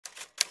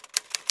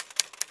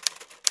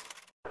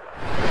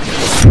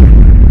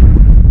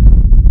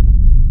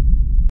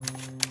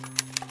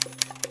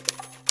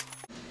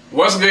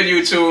What's good,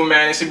 YouTube,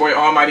 man? It's your boy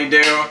Almighty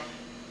Dale.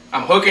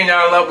 I'm hooking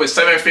y'all up with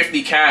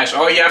 $750 cash.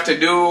 All you have to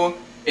do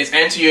is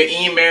enter your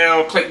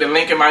email, click the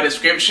link in my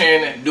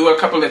description, do a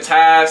couple of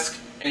tasks,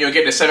 and you'll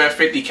get the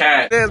 $750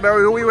 cash. It is, bro.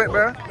 Who we with,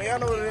 bro? Man, y'all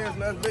know what it is,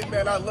 man. Big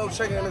man, I love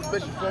checking in this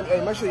bitch. Hey,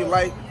 make sure you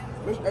like.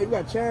 Hey, you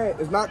got Chad.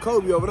 It's not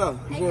Kobe over there.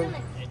 You feel me?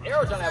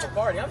 Arrow trying to have a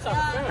party. I'm trying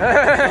to film.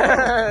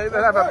 He's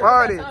gonna have a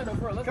party.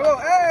 Come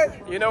on,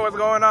 Ed. You know what's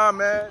going on,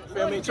 man.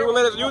 Feel me? Two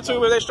little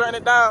YouTubers, they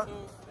strutting it down.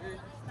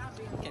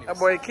 That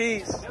boy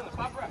Keys.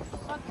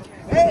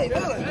 Hey,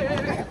 Dylan.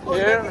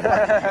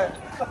 Yeah.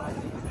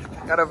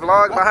 Got a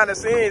vlog behind the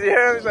scenes, you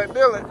hear me? He's like,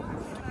 Dylan.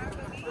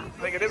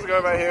 Look at this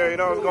girl right here, you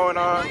know what's going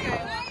on.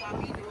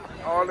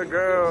 All the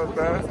girls,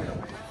 man.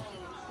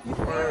 You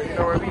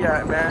know where we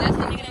at, man.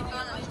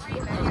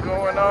 What's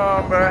going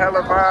on, bro?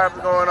 Hella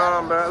vibes going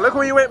on, bro. Look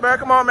who you with, bro.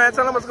 Come on, man.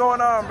 Tell them what's going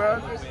on, bro.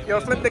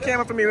 Yo, flip the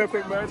camera for me real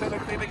quick, bro. Tell them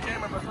to flip the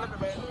camera, but flip it,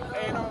 man.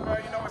 Hey, no, bro.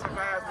 You know what's the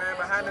vibes, man.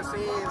 Behind the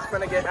scenes,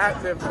 finna get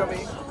active for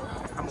me.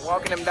 I'm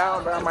walking them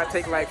down, bro. I might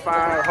take like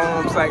 5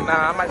 homes. Like,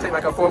 nah, I might take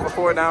like a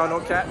 4x4 down, no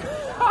cap.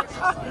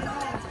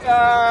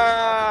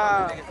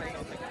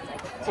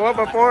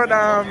 4x4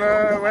 down,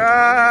 bro.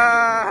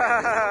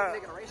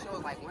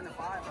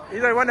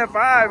 He's like 1 to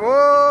 5.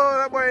 Whoa,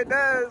 that boy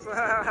does.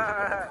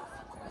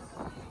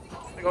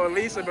 There go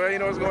Lisa, bro. You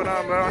know what's going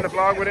on, bro? On the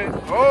vlog with it.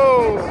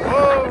 Oh,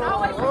 oh,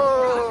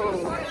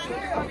 oh.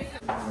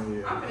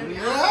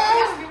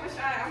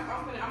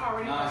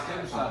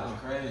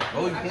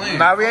 Oh, you playing?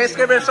 Nah, we ain't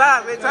skipping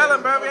shots. We tell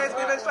him, bro. We ain't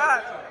skipping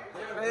shots.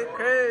 They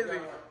crazy.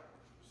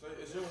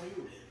 It's you and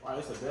you. All right,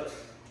 it's a bet.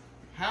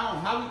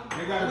 How?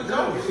 They got to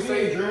go. You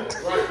say you drink.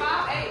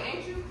 5'8",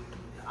 ain't you?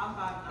 I'm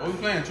 5'9". Oh, you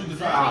playing truth or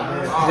drink?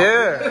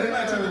 Yeah.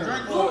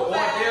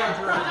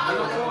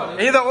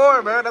 Either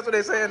or, bro. That's what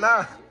they saying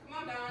now. Come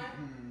on, Don.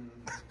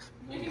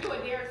 You can do a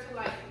dare to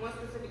like one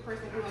specific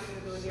person who wants to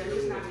do a dare.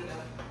 Just not me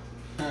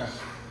though.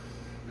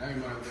 Now you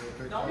might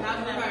take Don't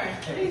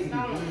please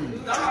don't.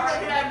 Don't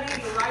already that me.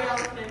 Right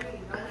off that me.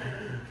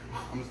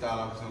 I'm gonna start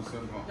off with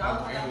something simple.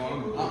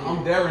 I'm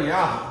daring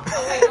y'all.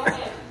 Okay, go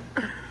ahead.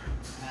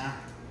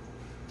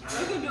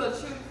 You can do a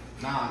truth.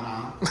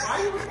 Nah. Why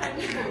you looking at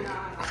me? Nah.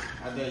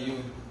 I dare you.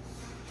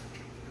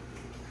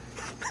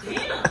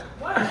 Damn.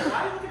 What?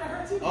 Why you looking at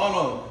her too? Oh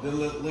no, the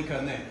lick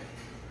her neck.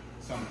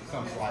 Some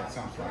slight. Just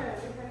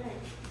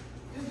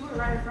do it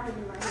right in front of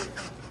me right here.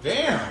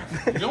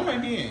 Damn, you don't make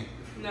me in.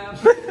 No.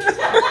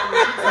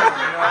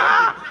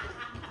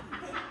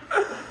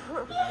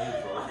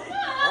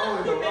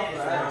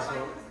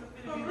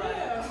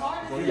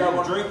 You got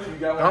one drink? You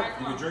got one?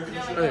 You can drink it?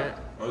 Yeah.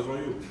 Oh, this one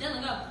you?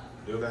 Dylan,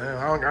 go. Damn,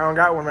 I don't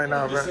got one right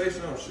now, bro. Just say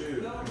some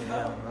shit.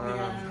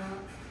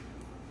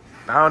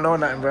 I don't know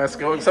nothing, bro.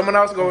 Someone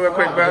else go real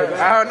quick, bro.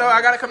 I don't know.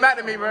 I gotta come back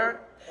to me, bro.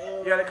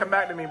 You gotta come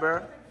back to me,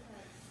 bro.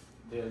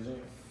 Yeah,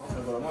 Jim.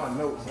 I'm on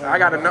notes. I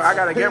gotta know. I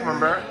gotta get one,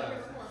 bro.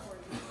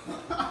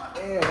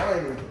 Damn, I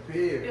ain't even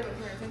prepared.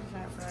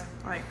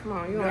 Like, come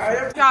on,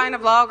 y'all in a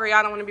vlog or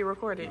y'all don't want to be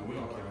recorded?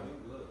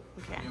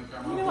 Okay.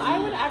 You know, I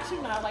would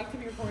actually not like to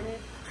be recorded.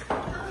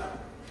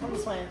 I'm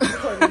just playing.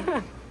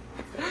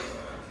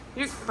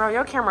 Bro,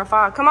 your camera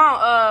fog. Come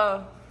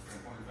on,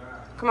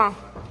 come on.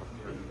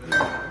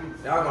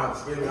 Y'all gonna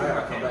skip me. I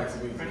gotta come back to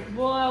me.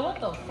 Boy, what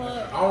the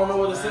fuck? I don't know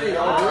what to say.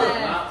 Y'all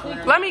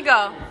good. Let me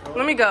go.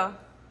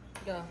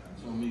 Go.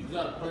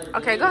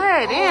 Okay, go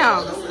ahead.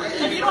 Damn.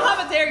 If you don't have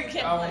a dare, you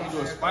can't I want to do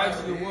a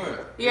spicy or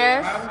what?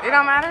 Yes. It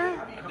don't matter.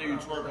 I think you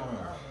twerk on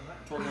her.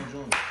 Twerk on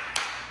Junior.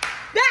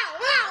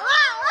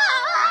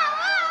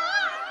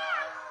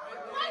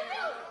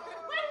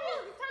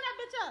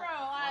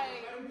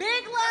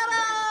 Big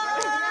Lotto!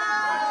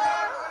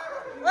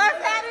 What's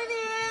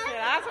happening?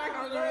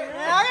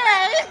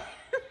 Okay.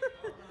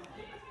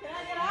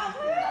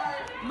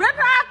 Rip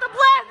her off the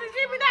blast and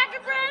give me that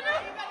brand new.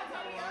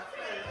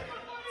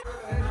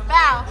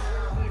 Bow.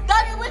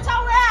 Dug it with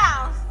your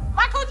rounds.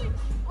 My coochie.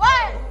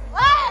 What?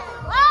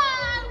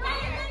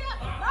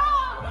 No,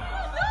 what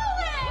you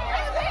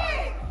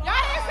doing?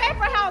 Y'all didn't say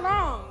for how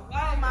long.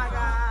 Oh my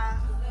God.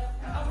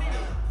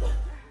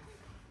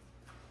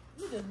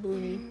 You just blew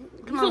me.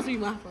 Come on. You're supposed to be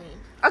my friend.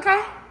 Okay.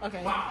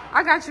 Okay.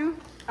 I got you.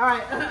 All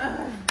right.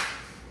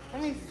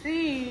 Let me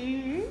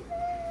see.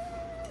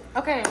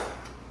 Okay.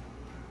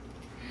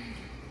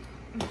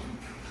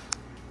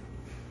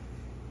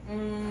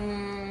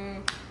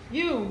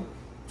 You.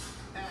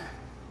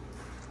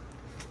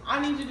 I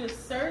need you to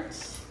search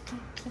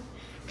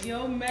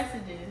your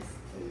messages.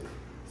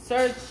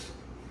 Search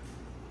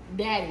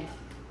Daddy.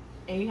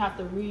 And you have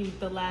to read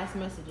the last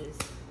messages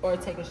or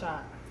take a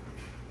shot.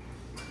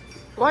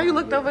 Why you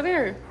looked over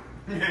there?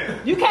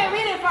 You can't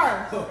read it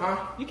first.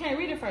 Huh? You can't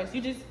read it first.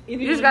 You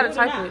just gotta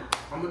type it.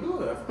 I'm gonna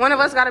do it. One of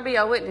us gotta be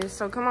a witness,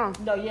 so come on.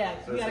 No, yeah,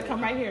 you gotta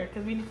come right here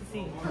because we need to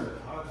see.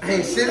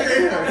 Hey, shit in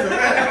there.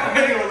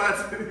 I ain't gonna lie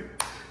to you.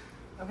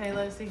 Okay,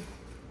 let's see.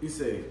 You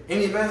say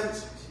any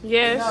message?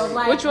 Yes. No,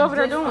 like, What you over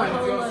there just doing?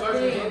 follow a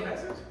thing.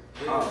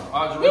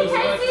 Oh, You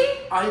can't see?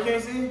 oh, you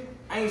can't see?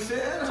 I ain't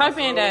saying. Type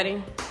in daddy.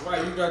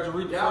 Why you got to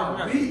read the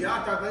Y'all beat.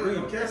 Y'all thought they was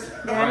gonna catch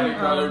it.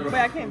 Daddy. Wait,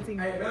 I can't see.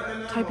 Hey,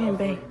 nothing. Type in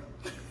bae.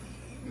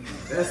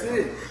 That's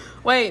it.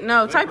 Wait,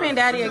 no. Type in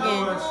daddy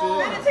again.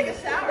 Better take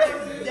a shower,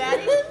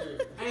 daddy.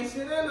 I ain't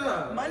shit in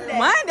there. Monday.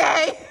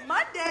 Monday.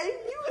 Monday.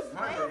 You was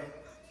Monday.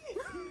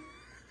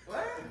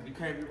 What? You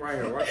can't be right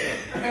here. Watch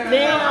out.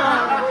 Damn.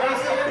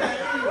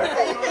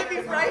 You can't be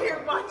right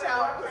here. Watch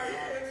out.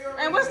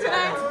 And what's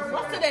today?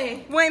 What's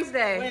today?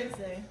 Wednesday.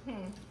 Wednesday.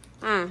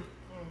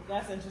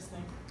 That's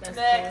interesting. That's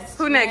Next.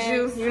 Who next?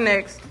 You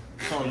next.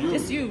 It's on you.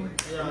 It's you.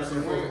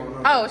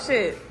 Oh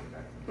shit.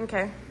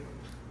 Okay.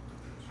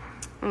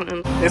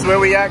 This is where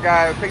we at,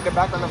 guys. Picked it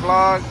back on the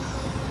vlog.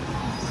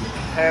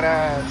 And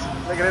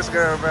look at this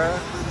girl, bro.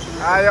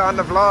 Aya on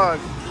the vlog.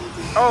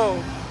 Oh.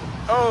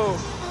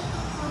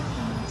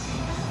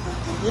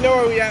 You know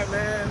where we at,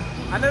 man.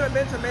 I never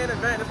been to main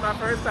event. It's my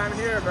first time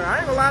here, bro. I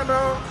ain't gonna lie,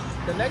 bro.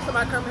 The next time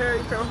I come here,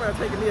 you feel me? I'm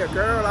gonna take me a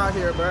girl out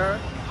here, bro,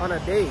 on a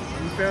date.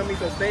 You feel me?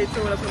 So stay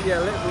tuned. That's gonna be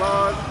a lit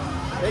vlog.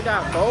 They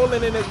got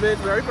bowling in this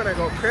bitch, bro. We finna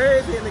go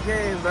crazy in the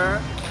games, bro.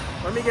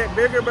 When we get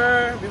bigger,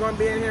 bro, we gonna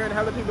be in here and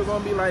hella people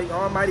gonna be like,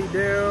 Almighty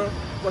Dill,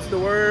 what's the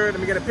word?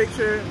 Let me get a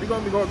picture. We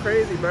gonna be going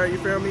crazy, bro. You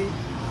feel me?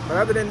 But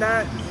other than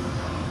that,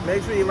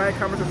 make sure you like,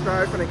 comment,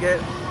 subscribe. Finna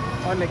get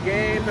on the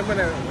games. I'm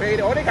gonna rate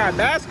it. Oh, they got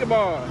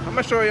basketball. I'm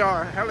gonna show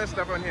y'all hella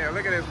stuff on here.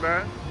 Look at this,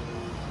 bro.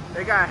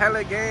 They got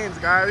hella games,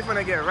 guys. We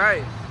finna get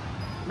right.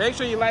 Make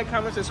sure you like,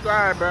 comment,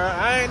 subscribe, bro.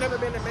 I ain't never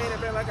been to main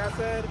event, like I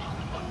said.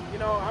 You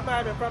know, I'm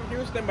not even from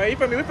Houston, but you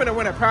feel me? We finna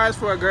win a prize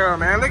for a girl,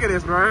 man. Look at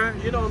this, bro.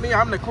 You know me,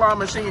 I'm the claw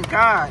machine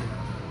guy.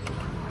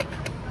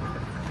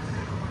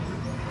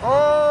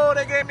 Oh,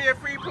 they gave me a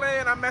free play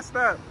and I messed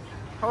up.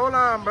 Hold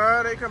on,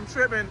 bro. They come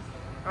tripping.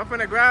 I'm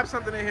finna grab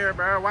something in here,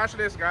 bro. Watch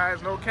this,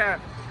 guys. No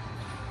cap.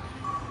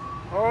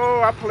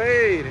 Oh, I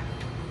played.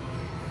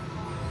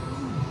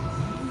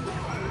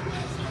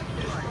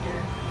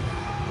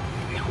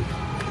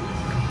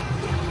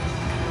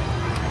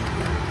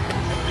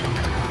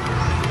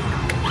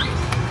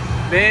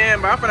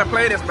 Damn, but I'm finna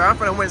play this, bro. I'm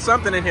finna win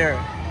something in here.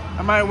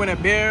 I might win a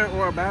beer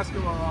or a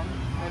basketball.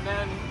 And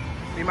then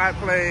we might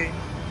play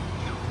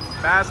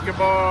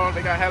basketball.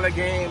 They got hella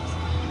games.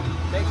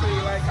 Make sure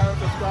you like, comment,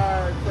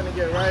 subscribe. We're gonna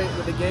get right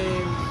with the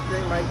games,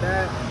 things like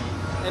that.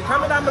 And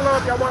comment down below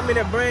if y'all want me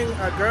to bring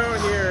a girl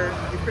here,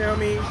 you feel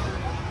me?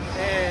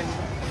 And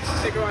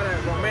take her on a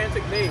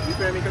romantic date, you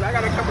feel me? Because I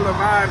got a couple of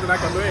vibes that I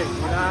can bring,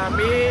 you know what I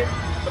mean?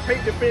 The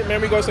pick the fit,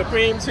 man, we go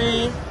Supreme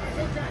Tea.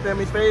 Feel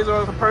me? Phase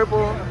on some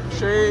purple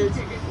shades.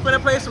 We're gonna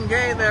play some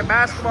games there.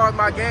 Basketball is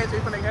my game, so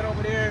we're gonna head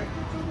over there.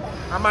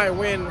 I might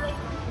win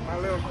my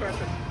little crush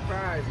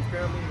prize, you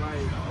feel me?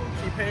 Like,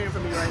 she paying for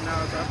me right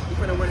now, so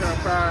we're gonna win her a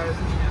prize.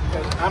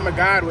 Cause I'm a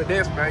god with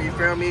this, bro, you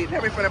feel me?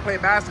 Then we're gonna play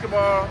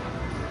basketball.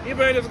 You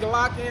better just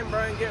lock in, bro,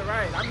 and get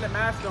right. I'm the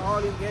master of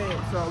all these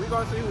games, so we're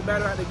gonna see who's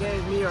better at the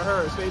games, me or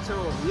her. Stay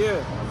tuned.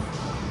 Yeah.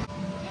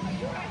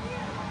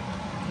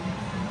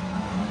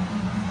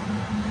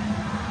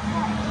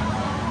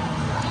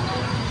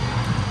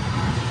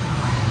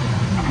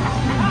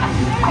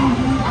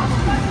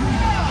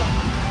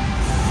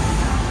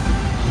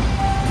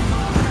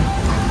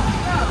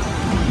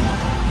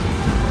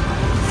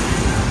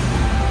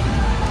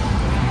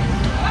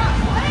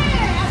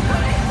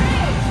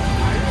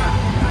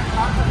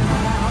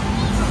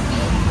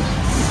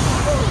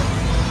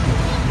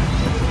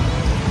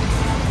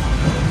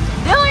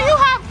 Dylan, you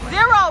have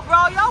 0, bro.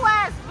 Your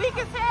ass weak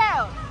as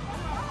hell.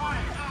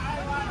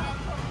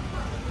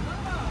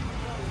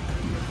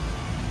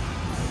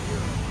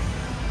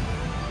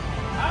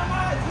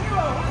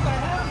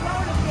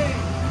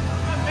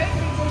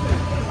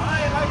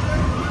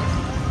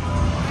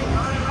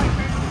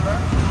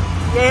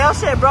 Yeah, your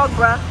shit broke,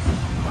 bro.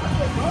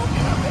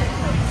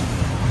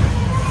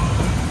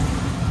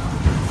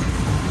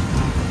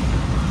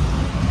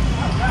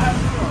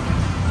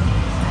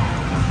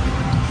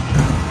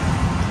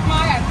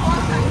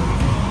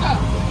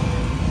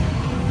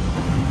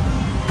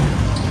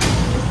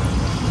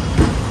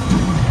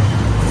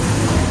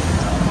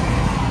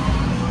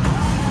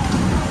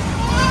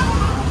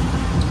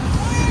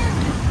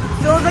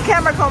 As soon as the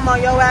camera come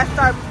on, your ass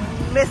start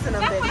missing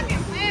them, bitches.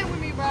 Fucking playing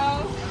with me,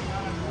 bro.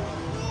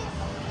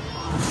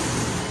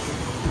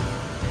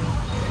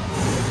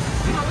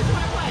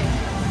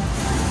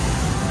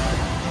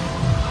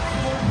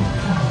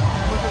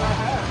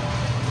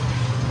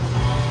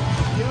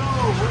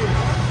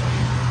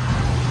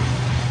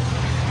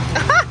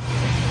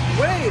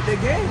 Wait, the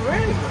game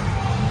ready.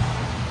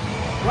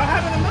 What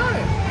happened to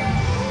mine?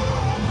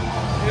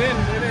 It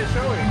didn't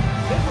show it.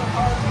 This was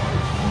hard.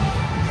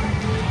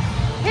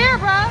 Here,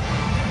 bro.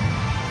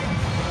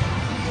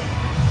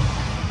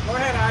 Go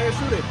ahead, Aya,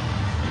 shoot it.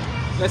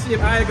 Let's see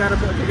if Aya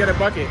can get a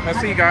bucket. Let's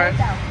see, guys.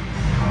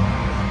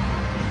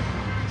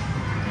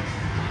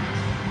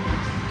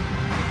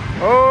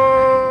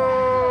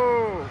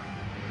 Oh!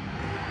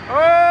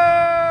 Oh!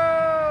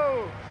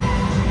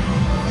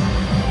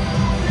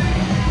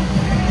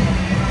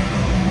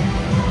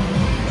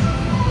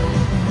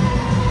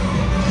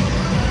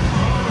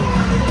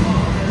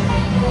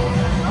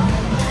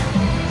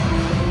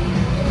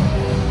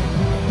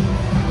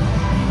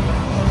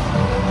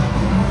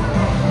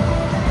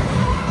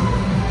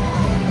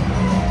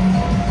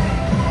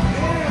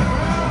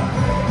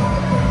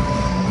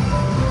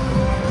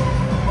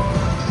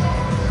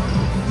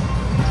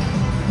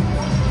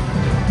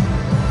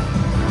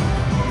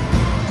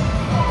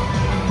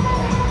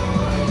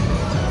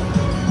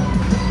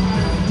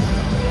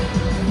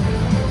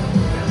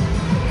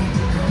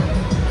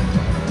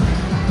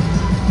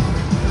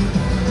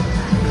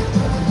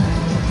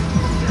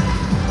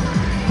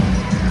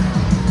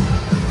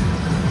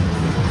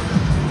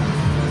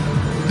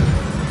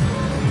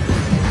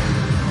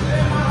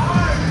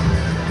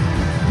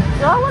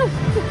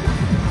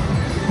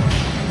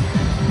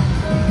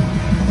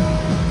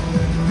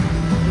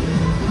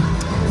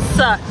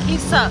 suck. He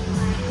sucks.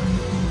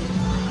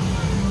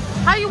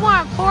 How you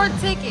want 4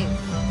 tickets?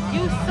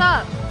 You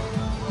suck.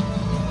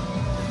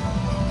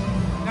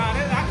 Nah,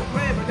 I can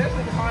play it, but this is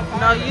a hard time.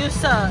 No, you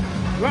suck.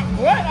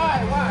 What?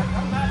 Alright, watch.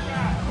 I'm not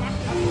trying.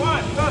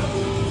 One, look.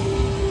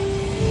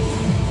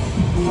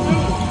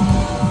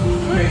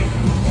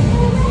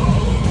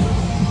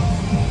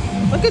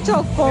 3. Look at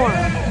your form.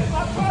 Yeah,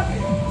 stop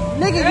talking.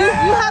 Nigga,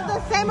 Yeah. you have the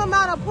same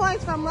amount of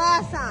points from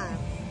last time.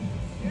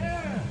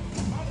 Yeah.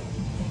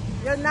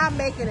 You're not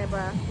making it,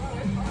 bruh.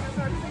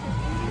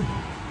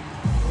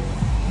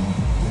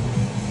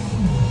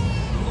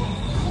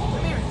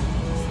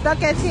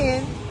 Stuck at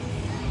 10.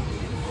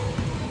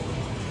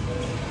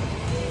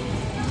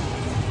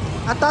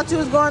 I thought you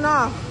was going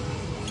off.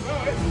 No,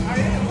 I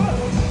am. Look.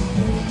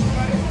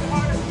 It's the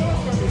hardest score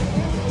for me.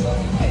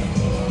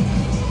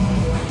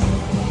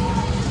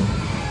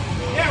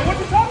 Yeah, what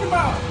you talking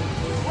about?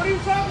 What are you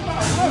talking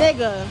about? Look.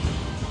 Nigga,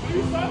 What are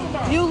you talking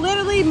about? you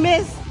literally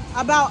missed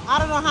about, I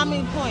don't know how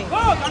many points.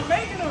 Look, I'm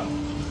making them.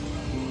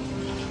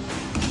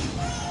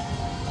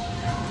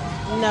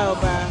 No,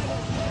 bruh.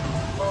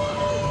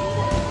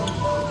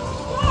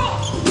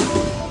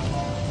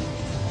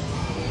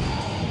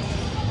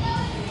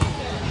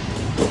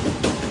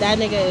 That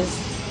nigga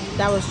is,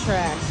 that was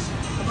trash.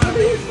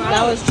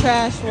 That was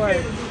trash work.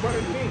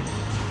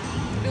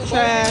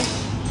 Trash.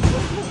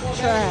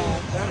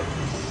 Trash.